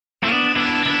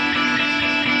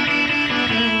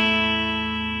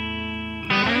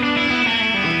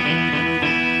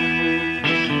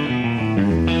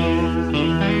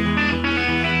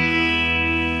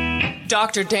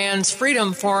Dr. Dan's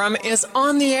Freedom Forum is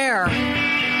on the air.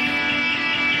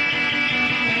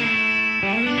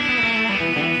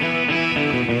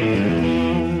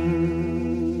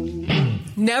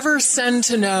 Never send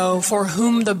to know for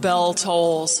whom the bell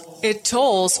tolls. It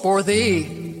tolls for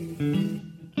thee.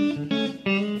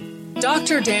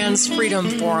 Dr. Dan's Freedom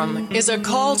Forum is a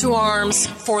call to arms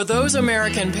for those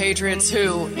American patriots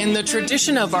who, in the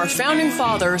tradition of our founding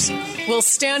fathers, will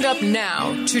stand up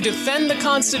now to defend the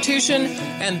Constitution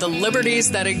and the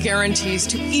liberties that it guarantees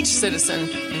to each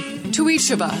citizen, to each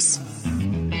of us.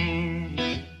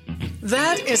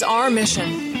 That is our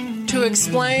mission, to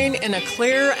explain in a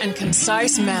clear and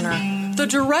concise manner the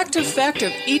direct effect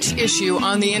of each issue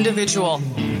on the individual,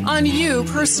 on you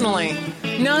personally,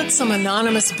 not some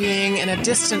anonymous being in a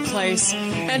distant place,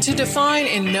 and to define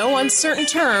in no uncertain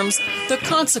terms the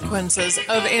consequences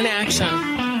of inaction.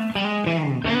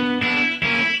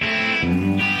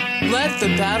 Let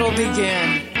the battle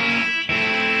begin.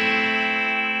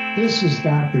 This is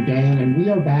Dr. Dan, and we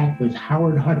are back with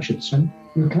Howard Hutchinson.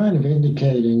 You're kind of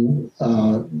indicating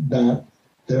that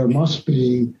there must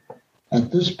be,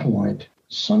 at this point,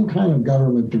 some kind of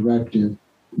government directive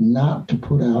not to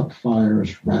put out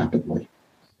fires rapidly,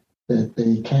 that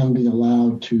they can be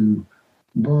allowed to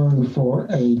burn for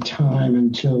a time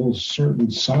until certain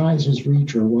size is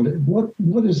reached, or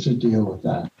what is the deal with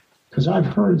that? Because I've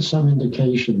heard some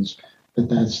indications that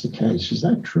that's the case. Is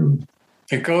that true?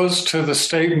 It goes to the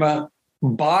statement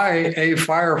by a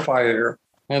firefighter,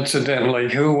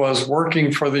 incidentally, who was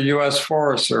working for the U.S.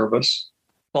 Forest Service.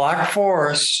 Black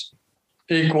forests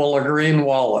equal a green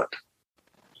wallet.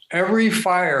 Every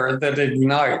fire that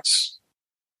ignites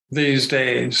these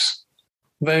days,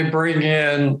 they bring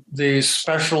in these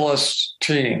specialist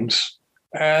teams,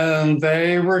 and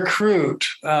they recruit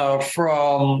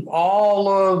from all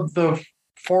of the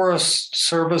Forest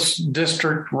Service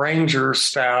district ranger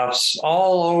staffs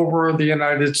all over the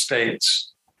United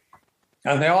States.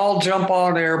 And they all jump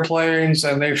on airplanes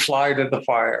and they fly to the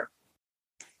fire.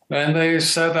 And they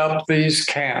set up these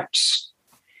camps.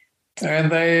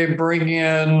 And they bring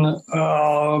in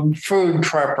food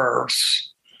preppers.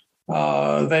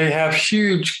 They have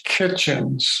huge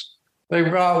kitchens.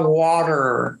 They've got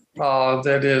water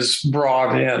that is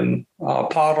brought in,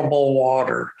 potable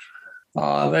water.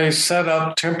 They set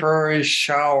up temporary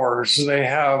showers. They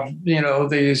have,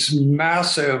 these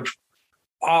massive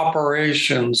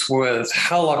operations with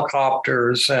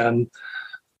helicopters and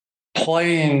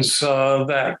planes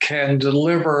that can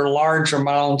deliver large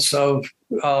amounts of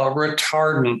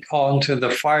retardant onto the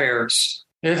fires.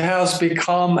 It has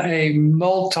become a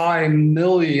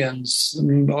multi-billions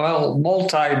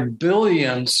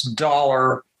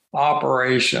dollar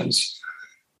operations.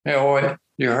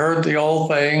 You heard the old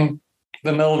thing,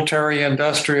 the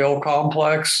military-industrial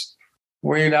complex.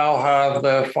 We now have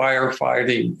the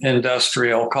firefighting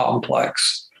industrial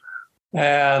complex.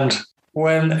 And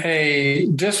when a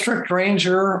district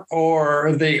ranger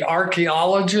or the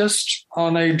archaeologist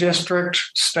on a district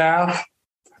staff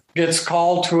gets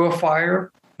called to a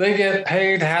fire, they get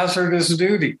paid hazardous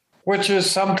duty, which is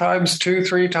sometimes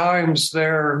 2-3 times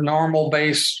their normal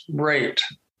base rate.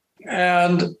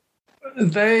 And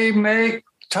they make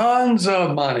tons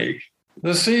of money.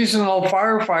 The seasonal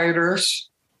firefighters,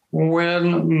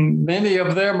 when many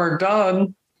of them are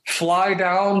done, fly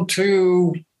down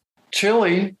to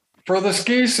Chile for the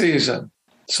ski season.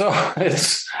 So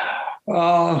it's,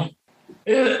 to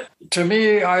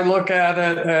me, I look at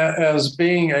it as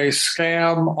being a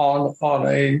scam on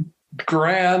a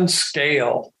grand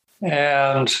scale.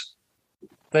 And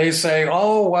they say,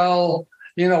 oh, well,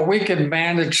 we can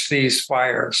manage these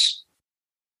fires.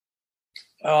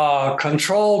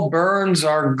 Controlled burns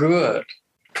are good.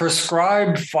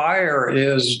 Prescribed fire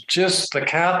is just the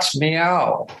cat's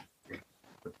meow.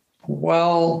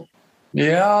 Well,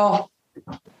 yeah,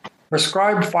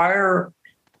 prescribed fire,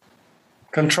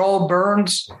 controlled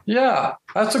burns, yeah,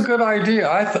 that's a good idea.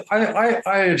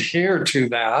 I adhere to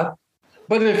that.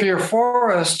 But if your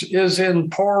forest is in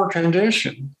poor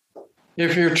condition,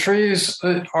 if your trees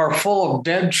are full of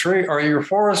dead trees, or your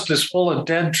forest is full of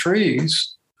dead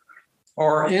trees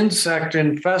or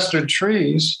insect-infested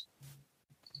trees,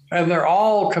 and they're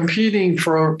all competing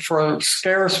for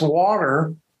scarce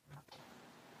water,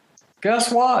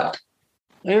 guess what?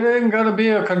 It ain't going to be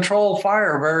a controlled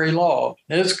fire very long.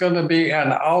 It's going to be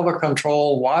an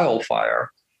out-of-control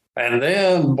wildfire. And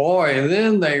then,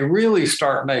 then they really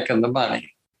start making the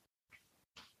money.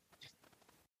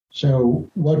 So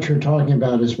what you're talking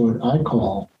about is what I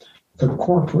call the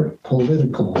corporate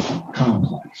political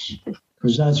complex,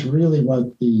 because that's really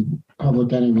what the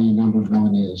public enemy number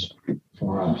one is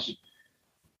for us.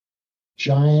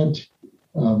 Giant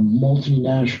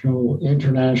multinational,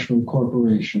 international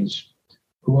corporations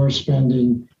who are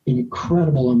spending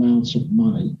incredible amounts of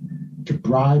money to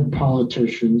bribe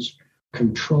politicians,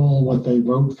 control what they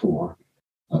vote for,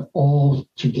 all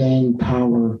to gain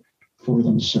power for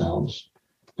themselves.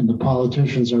 And the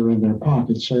politicians are in their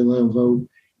pockets, so they'll vote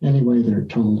any way they're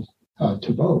told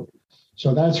to vote.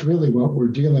 So that's really what we're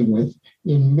dealing with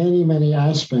in many, many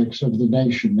aspects of the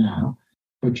nation now.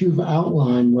 But you've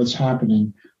outlined what's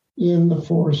happening in the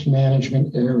forest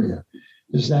management area,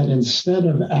 is that instead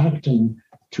of acting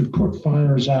to put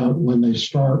fires out when they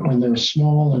start, when they're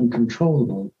small and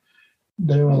controllable,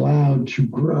 they're allowed to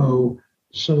grow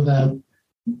so that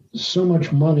so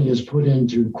much money is put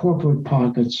into corporate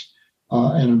pockets,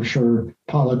 and I'm sure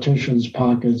politicians'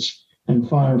 pockets and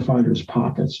firefighters'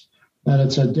 pockets, that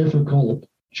it's a difficult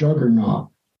juggernaut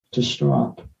to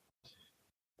stop.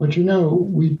 But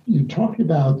you talked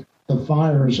about the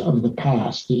fires of the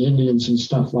past, the Indians and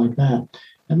stuff like that.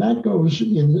 And that goes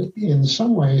in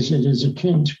some ways, it is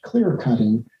akin to clear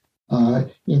cutting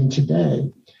in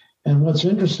today. And what's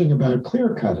interesting about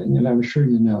clear cutting, and I'm sure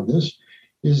you know this,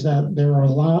 is that there's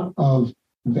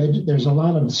a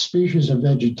lot of species of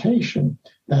vegetation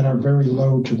that are very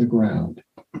low to the ground,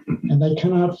 and they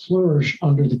cannot flourish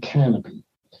under the canopy.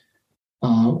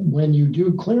 When you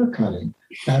do clear cutting,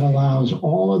 that allows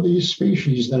all of these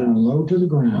species that are low to the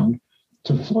ground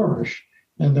to flourish.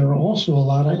 And there are also a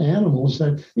lot of animals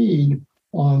that feed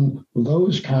on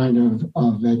those kind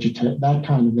of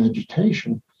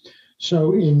vegetation.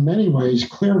 So in many ways,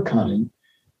 clear cutting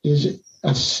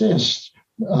assists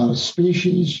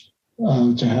species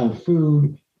to have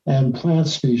food and plant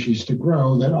species to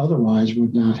grow that otherwise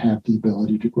would not have the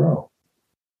ability to grow.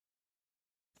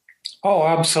 Oh,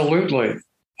 absolutely.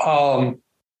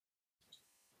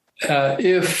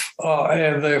 If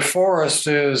the forest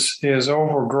is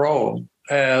overgrown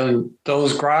and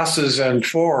those grasses and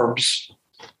forbs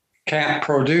can't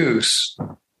produce,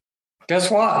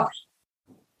 guess what?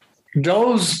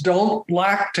 Those don't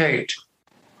lactate.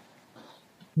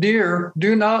 Deer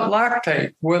do not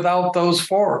lactate without those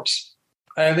forbs.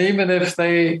 And even if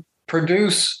they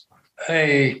produce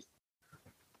a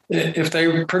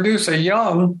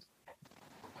young,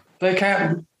 they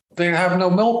have no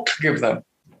milk to give them.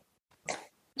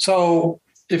 So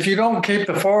if you don't keep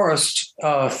the forest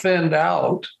thinned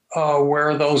out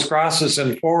where those grasses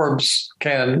and forbs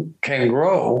can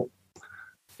grow,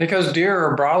 because deer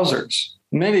are browsers,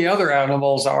 many other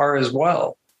animals are as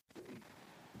well.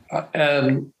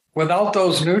 And without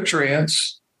those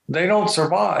nutrients, they don't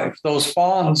survive. Those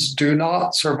fawns do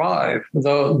not survive.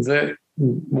 The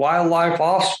wildlife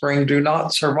offspring do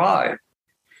not survive.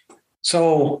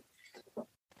 So,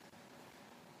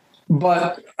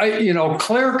 but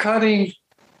clear cutting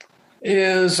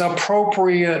is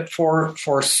appropriate for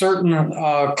certain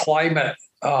climate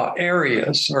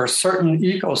areas or certain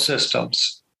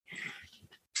ecosystems.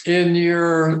 In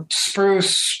your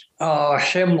spruce,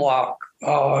 hemlock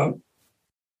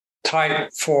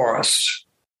type forest,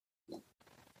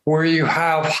 where you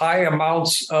have high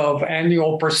amounts of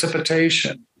annual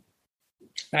precipitation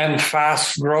and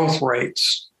fast growth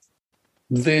rates,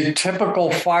 the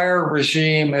typical fire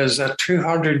regime is a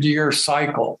 200-year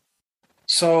cycle.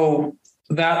 So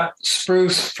that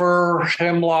spruce, fir,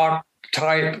 hemlock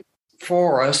type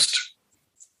forest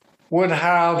would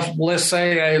have, let's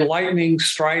say, a lightning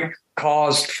strike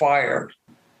caused fire.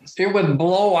 It would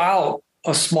blow out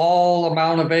a small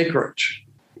amount of acreage.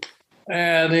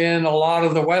 And in a lot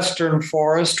of the western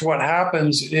forest, what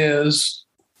happens is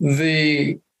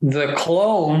the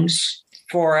clones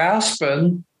for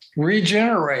aspen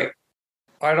regenerate.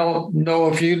 I don't know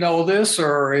if you know this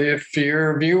or if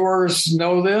your viewers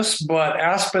know this, but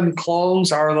aspen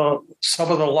clones are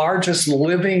some of the largest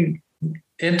living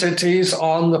entities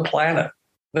on the planet.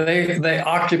 They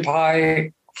occupy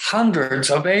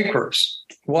hundreds of acres,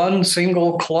 one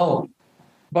single clone.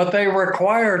 But they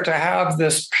require to have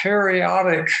this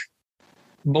periodic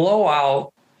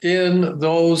blowout in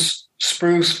those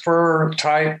spruce fir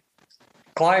type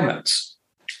climates.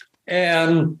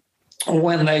 And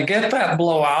when they get that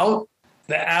blowout,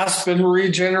 the aspen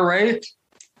regenerate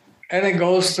and it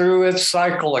goes through its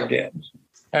cycle again.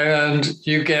 And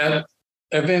you get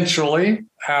eventually,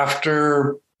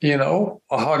 after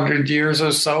 100 years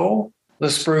or so, the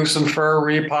spruce and fir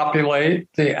repopulate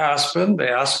the aspen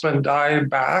die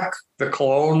back, the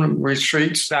clone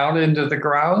retreats down into the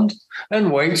ground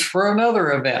and waits for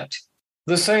another event.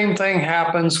 The same thing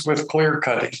happens with clear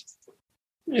cutting.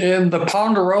 In the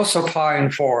ponderosa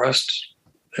pine forest,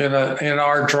 in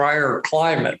our drier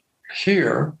climate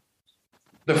here,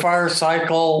 the fire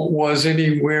cycle was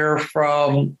anywhere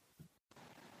from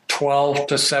 12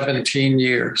 to 17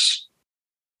 years.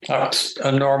 That's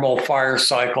a normal fire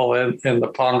cycle in the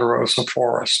ponderosa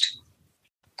forest.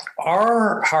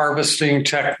 Our harvesting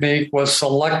technique was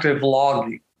selective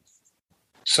logging,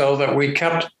 so that we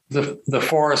kept the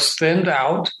forest thinned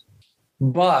out,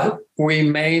 but we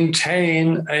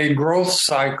maintain a growth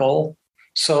cycle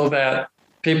so that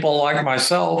people like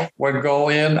myself would go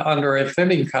in under a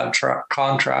thinning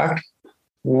contract.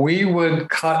 We would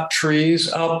cut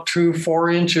trees up to 4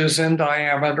 inches in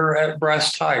diameter at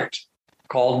breast height,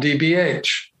 called DBH.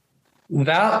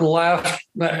 That left,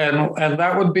 and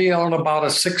that would be on about a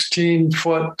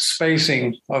 16-foot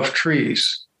spacing of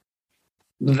trees.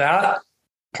 That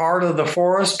part of the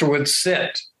forest would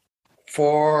sit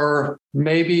for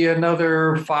maybe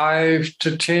another 5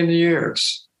 to 10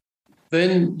 years.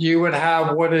 Then you would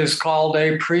have what is called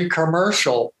a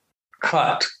pre-commercial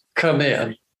cut come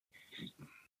in.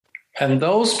 And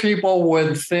those people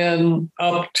would thin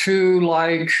up to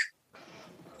like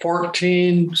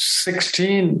 14,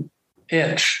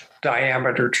 16-inch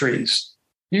diameter trees,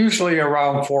 usually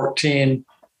around 14,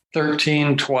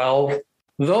 13, 12.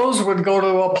 Those would go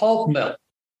to a pulp mill.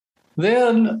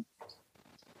 Then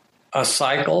a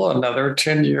cycle, another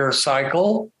 10-year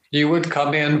cycle, you would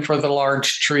come in for the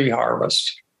large tree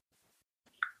harvest,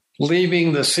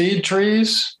 leaving the seed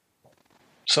trees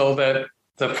so that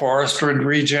the forest would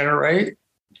regenerate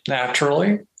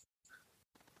naturally.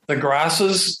 The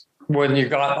grasses, when you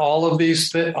got all of this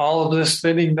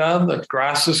thinning done, the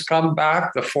grasses come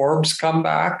back, the forbs come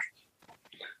back.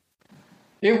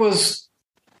 It was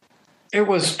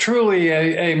truly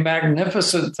a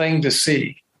magnificent thing to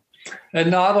see. And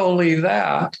not only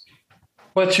that,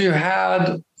 but you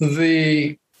had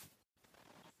the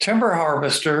timber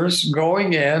harvesters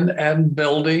going in and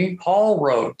building haul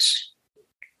roads,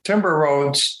 timber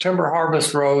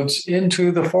harvest roads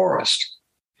into the forest.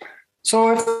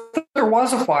 So if there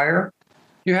was a fire,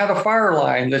 you had a fire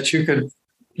line that you could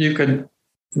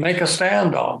make a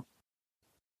stand on.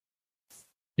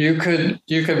 You could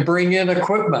bring in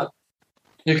equipment.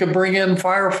 You could bring in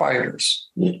firefighters.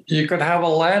 You could have a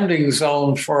landing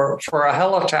zone for a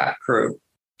heli-attack crew.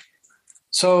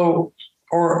 So,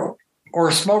 or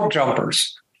smoke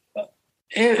jumpers.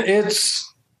 It's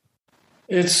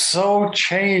so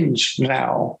changed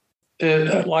now.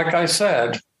 Like I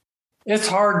said, it's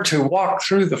hard to walk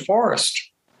through the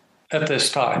forest at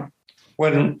this time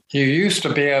when you used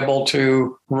to be able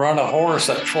to run a horse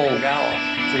at full gallop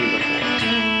through the forest.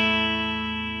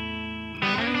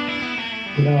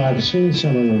 You know, I've seen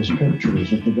some of those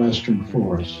pictures of the western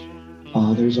forest.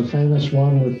 There's a famous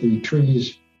one with the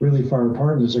trees really far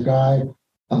apart. There's a guy,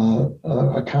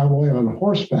 a cowboy on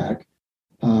horseback,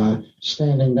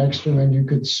 standing next to him, and you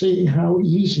could see how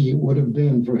easy it would have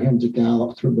been for him to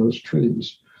gallop through those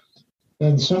trees.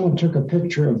 Then someone took a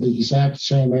picture of the exact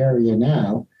same area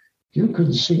now. You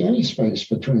couldn't see any space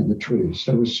between the trees.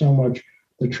 There was so much,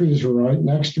 the trees were right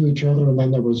next to each other, and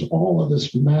then there was all of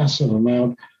this massive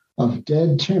amount of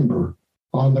dead timber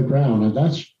on the ground. And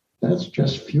that's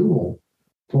just fuel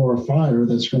for a fire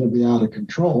that's going to be out of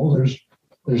control. There's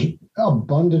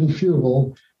abundant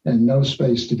fuel and no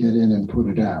space to get in and put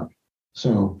it out.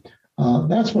 So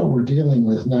that's what we're dealing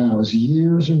with now, is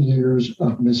years and years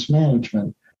of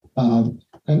mismanagement. And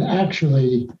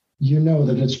actually, you know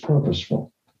that it's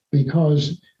purposeful,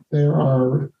 because there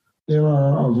are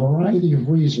a variety of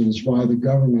reasons why the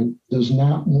government does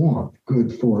not want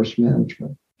good forest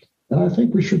management. And I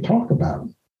think we should talk about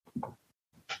them.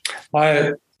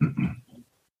 I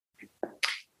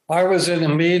was in a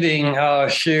meeting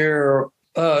here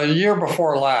a year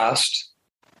before last.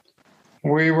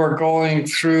 We were going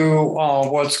through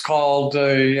what's called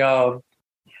the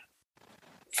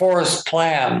forest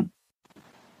plan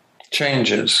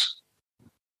changes.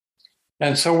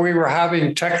 And so we were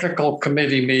having technical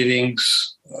committee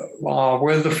meetings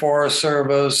with the Forest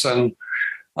Service and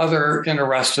other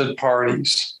interested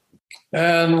parties.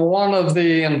 And one of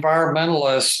the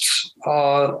environmentalists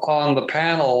on the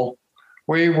panel,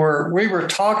 we were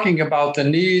talking about the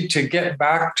need to get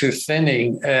back to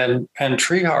thinning and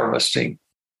tree harvesting.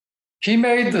 He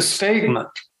made the statement,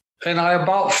 and I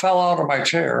about fell out of my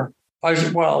chair. I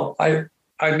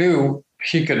knew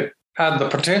he had the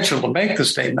potential to make the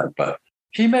statement, but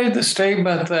he made the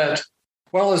statement that,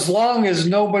 well, as long as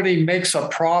nobody makes a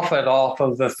profit off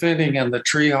of the thinning and the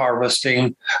tree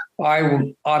harvesting,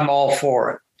 I'm all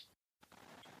for it.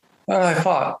 And I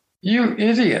thought, you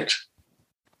idiot.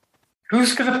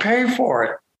 Who's going to pay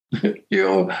for it?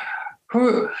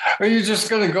 Who are you just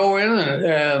going to go in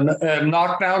and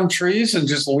knock down trees and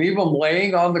just leave them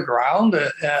laying on the ground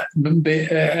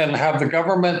and have the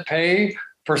government pay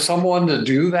for someone to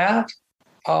do that?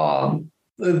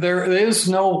 There is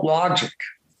no logic.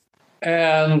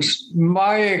 And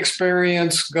my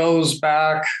experience goes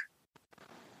back,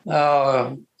 you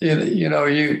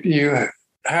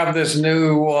have this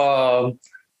new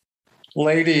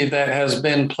lady that has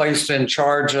been placed in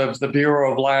charge of the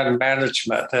Bureau of Land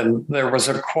Management. And there was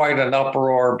quite an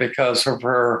uproar because of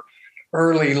her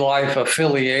early life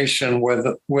affiliation with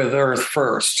Earth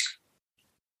First.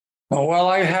 Well,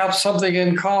 I have something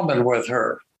in common with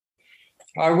her.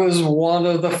 I was one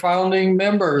of the founding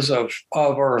members of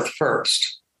Earth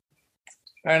First.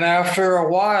 And after a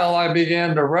while, I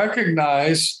began to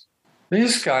recognize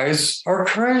these guys are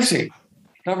crazy.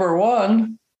 Number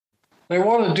one, they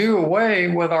want to do away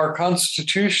with our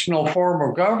constitutional form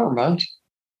of government.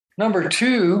 Number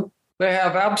two, they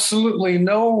have absolutely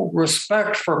no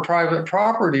respect for private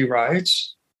property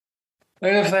rights.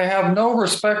 And if they have no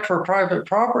respect for private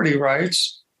property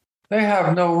rights, they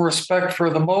have no respect for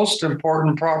the most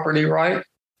important property right,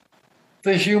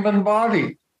 the human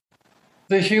body,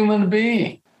 the human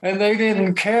being. And they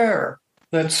didn't care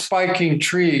that spiking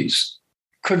trees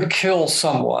could kill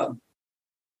someone.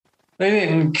 They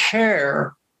didn't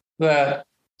care that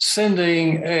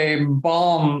sending a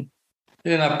bomb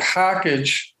in a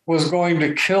package was going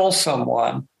to kill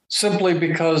someone simply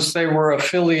because they were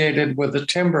affiliated with the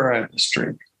timber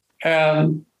industry.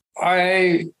 And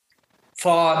I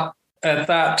thought at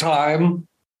that time,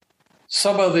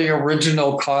 some of the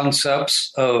original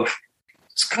concepts of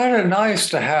it's kind of nice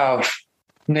to have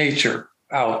nature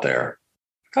out there,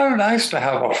 kind of nice to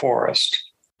have a forest,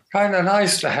 kind of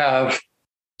nice to have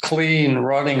clean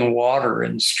running water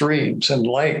in streams and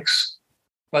lakes.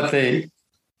 But the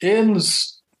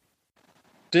ends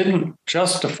didn't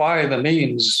justify the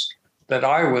means that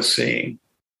I was seeing.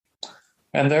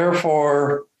 And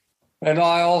therefore, and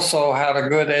I also had a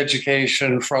good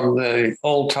education from the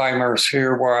old timers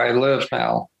here where I live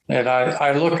now. And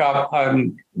I look up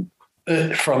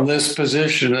from this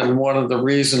position, and one of the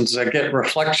reasons I get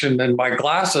reflection in my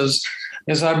glasses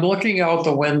is I'm looking out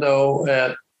the window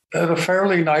at a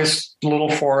fairly nice little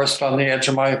forest on the edge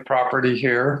of my property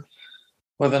here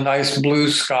with a nice blue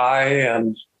sky,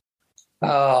 and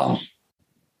I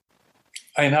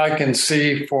can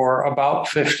see for about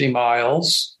 50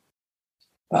 miles.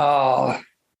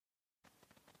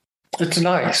 It's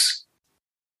nice.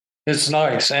 It's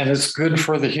nice, and it's good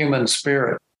for the human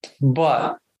spirit.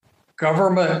 But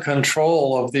government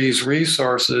control of these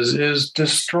resources is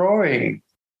destroying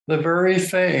the very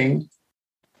thing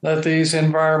that these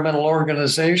environmental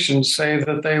organizations say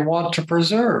that they want to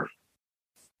preserve.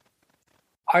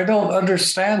 I don't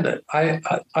understand it.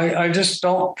 I just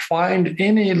don't find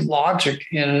any logic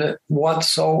in it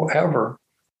whatsoever.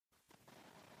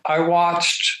 I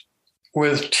watched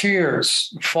with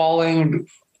tears falling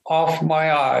off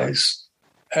my eyes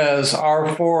as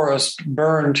our forest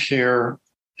burned here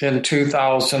in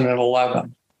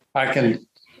 2011. I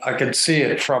could see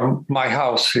it from my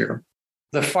house here.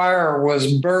 The fire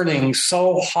was burning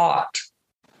so hot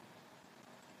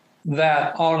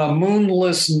that on a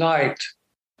moonless night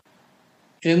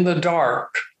in the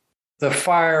dark, the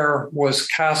fire was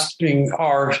casting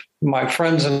my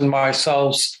friends and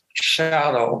myself's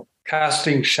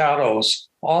casting shadows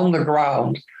on the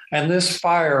ground. And this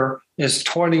fire is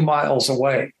 20 miles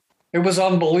away. It was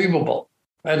unbelievable.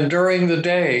 And during the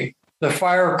day, the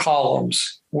fire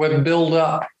columns would build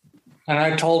up. And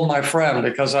I told my friend,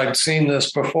 because I'd seen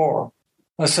this before,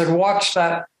 I said, watch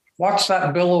that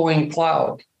billowing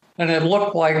cloud. And it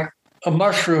looked like a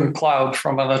mushroom cloud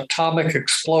from an atomic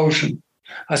explosion.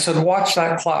 I said, watch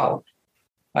that cloud.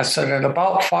 I said, in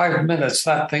about 5 minutes,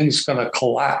 that thing's going to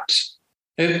collapse.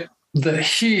 The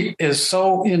heat is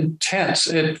so intense,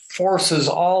 it forces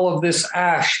all of this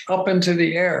ash up into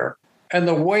the air, and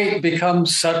the weight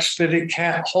becomes such that it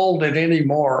can't hold it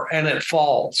anymore, and it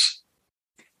falls.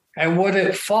 And when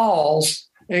it falls,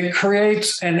 it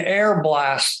creates an air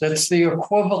blast that's the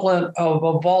equivalent of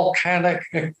a volcanic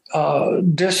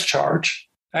discharge.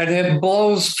 And it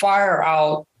blows fire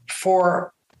out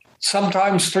for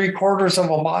sometimes 3/4 of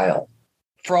a mile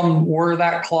from where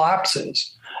that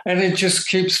collapses. And it just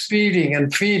keeps feeding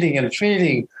and feeding and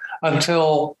feeding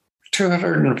until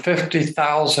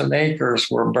 250,000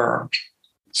 acres were burned.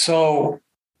 So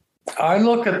I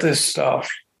look at this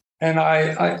stuff, and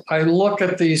I look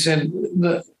at these in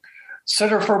the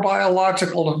Center for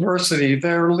Biological Diversity,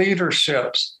 their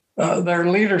leadership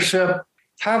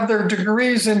have their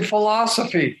degrees in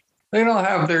philosophy. They don't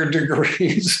have their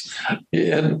degrees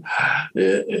in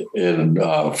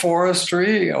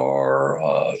forestry or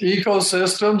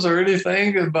ecosystems or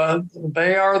anything, but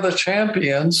they are the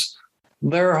champions.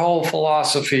 Their whole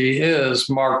philosophy is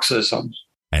Marxism.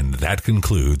 And That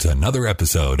concludes another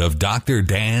episode of Dr.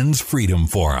 Dan's Freedom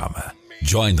Forum.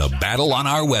 Join the battle on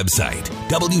our website,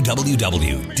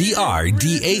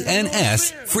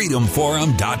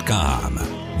 www.drdansfreedomforum.com.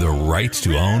 The right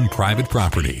to own private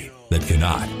property that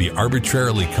cannot be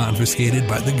arbitrarily confiscated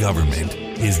by the government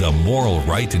is the moral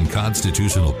right and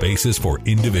constitutional basis for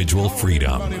individual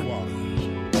freedom.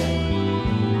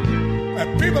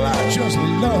 And people, I just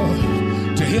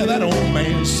love to hear that old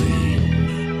man sing.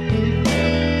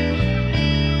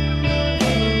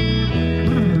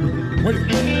 Wait.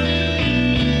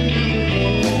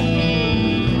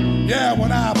 Yeah,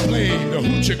 when I play the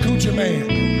Hoochie Coochie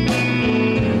Man,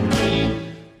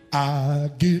 I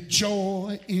get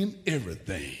joy in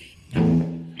everything.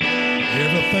 Everything